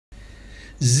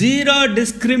Zero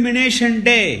Discrimination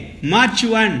Day, March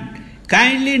 1.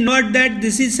 Kindly note that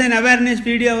this is an awareness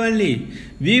video only.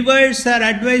 Viewers are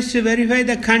advised to verify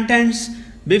the contents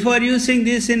before using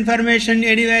this information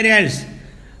anywhere else.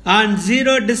 On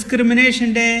Zero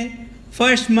Discrimination Day,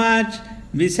 1st March,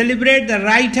 we celebrate the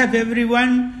right of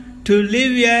everyone to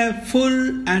live a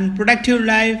full and productive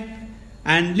life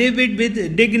and live it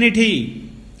with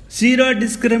dignity. Zero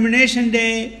Discrimination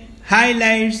Day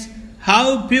highlights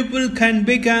how people can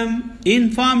become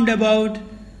informed about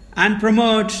and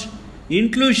promote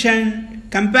inclusion,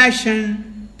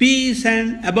 compassion, peace,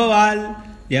 and above all,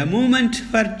 a movement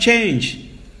for change.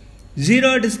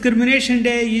 Zero Discrimination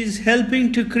Day is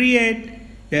helping to create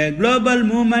a global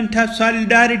movement of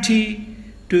solidarity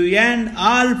to end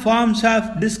all forms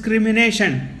of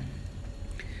discrimination.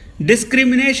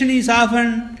 Discrimination is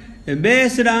often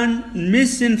based on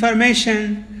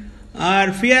misinformation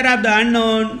or fear of the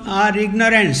unknown or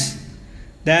ignorance.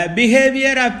 The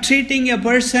behavior of treating a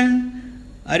person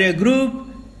or a group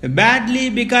badly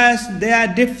because they are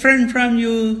different from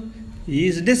you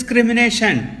is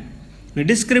discrimination.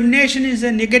 Discrimination is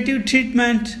a negative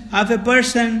treatment of a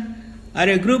person or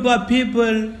a group of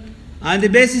people on the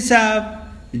basis of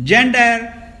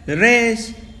gender,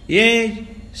 race, age,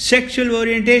 sexual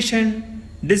orientation,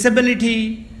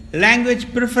 disability, language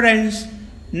preference,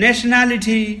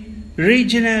 nationality,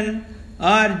 regional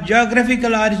or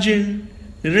geographical origin,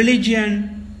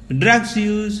 religion, drugs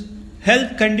use,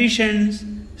 health conditions,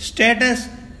 status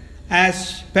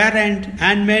as parent,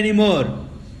 and many more.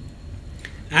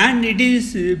 And it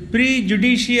is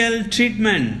prejudicial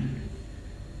treatment.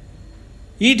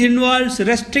 It involves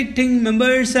restricting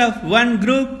members of one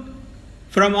group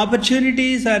from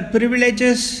opportunities or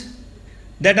privileges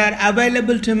that are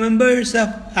available to members of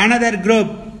another group.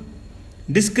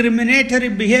 Discriminatory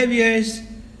behaviors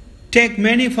take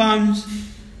many forms,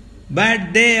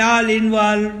 but they all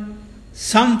involve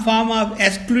some form of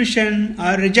exclusion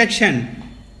or rejection.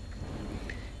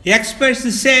 Experts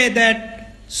say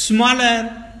that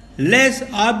smaller, less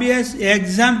obvious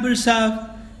examples of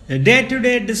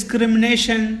day-to-day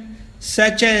discrimination,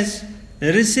 such as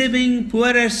receiving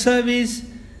poorer service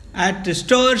at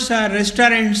stores or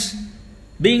restaurants,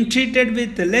 being treated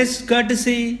with less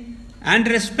courtesy and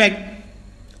respect,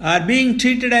 or being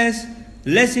treated as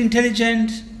less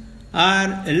intelligent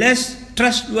or less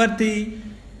trustworthy,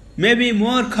 may be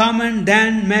more common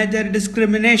than major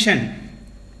discrimination.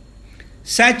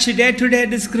 Such day-to-day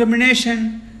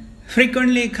discrimination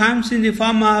frequently comes in the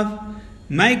form of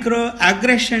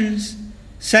microaggressions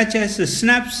such as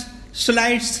snaps,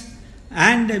 slights,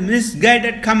 and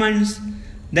misguided comments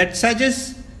that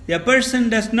suggest a person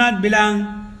does not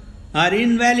belong or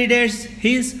invalidates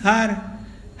his or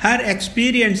her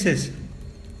experiences.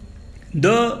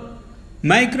 Though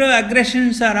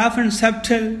microaggressions are often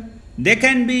subtle, they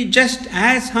can be just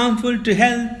as harmful to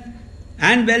health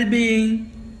and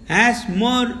well-being as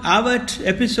more overt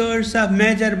episodes of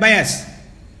major bias.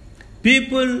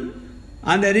 People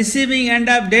on the receiving end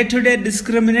of day-to-day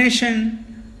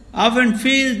discrimination often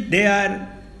feel they are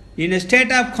in a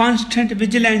state of constant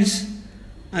vigilance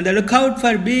on the lookout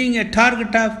for being a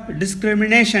target of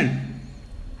discrimination.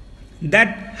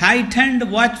 That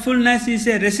heightened watchfulness is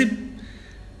a recipe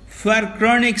for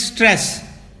chronic stress.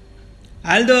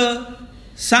 Although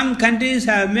some countries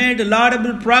have made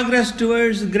laudable progress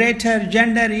towards greater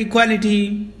gender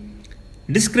equality,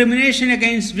 discrimination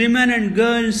against women and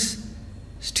girls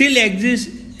still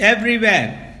exists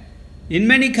everywhere. In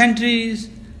many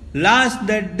countries, laws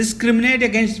that discriminate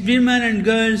against women and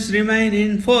girls remain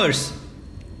in force.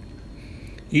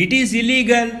 It is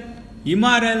illegal,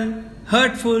 immoral,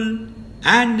 hurtful,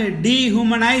 and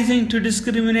dehumanizing to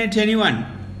discriminate anyone.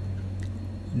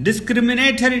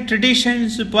 Discriminatory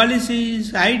traditions,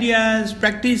 policies, ideas,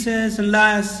 practices, and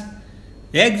laws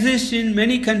exist in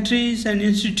many countries and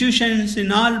institutions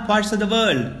in all parts of the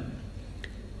world.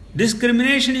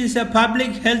 Discrimination is a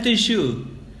public health issue.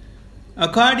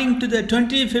 According to the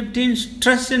 2015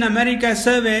 Stress in America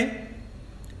survey,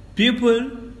 people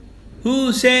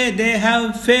who say they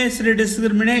have faced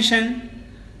discrimination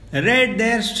rate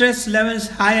their stress levels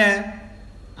higher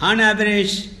on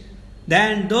average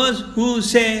than those who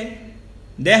say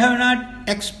they have not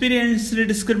experienced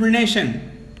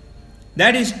discrimination.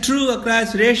 That is true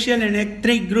across racial and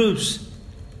ethnic groups.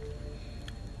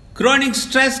 Chronic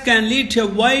stress can lead to a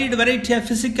wide variety of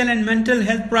physical and mental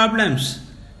health problems.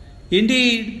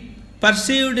 Indeed,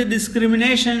 perceived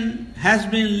discrimination has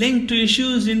been linked to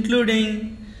issues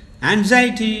including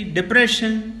anxiety,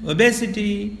 depression,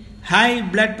 obesity, high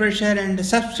blood pressure, and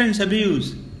substance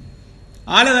abuse.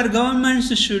 All our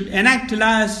governments should enact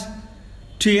laws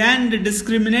to end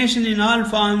discrimination in all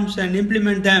forms and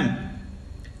implement them.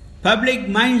 Public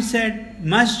mindset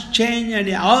must change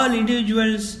and all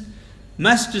individuals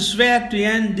must swear to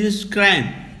end this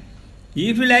crime.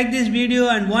 If you like this video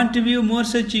and want to view more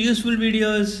such useful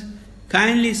videos,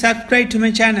 kindly subscribe to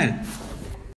my channel.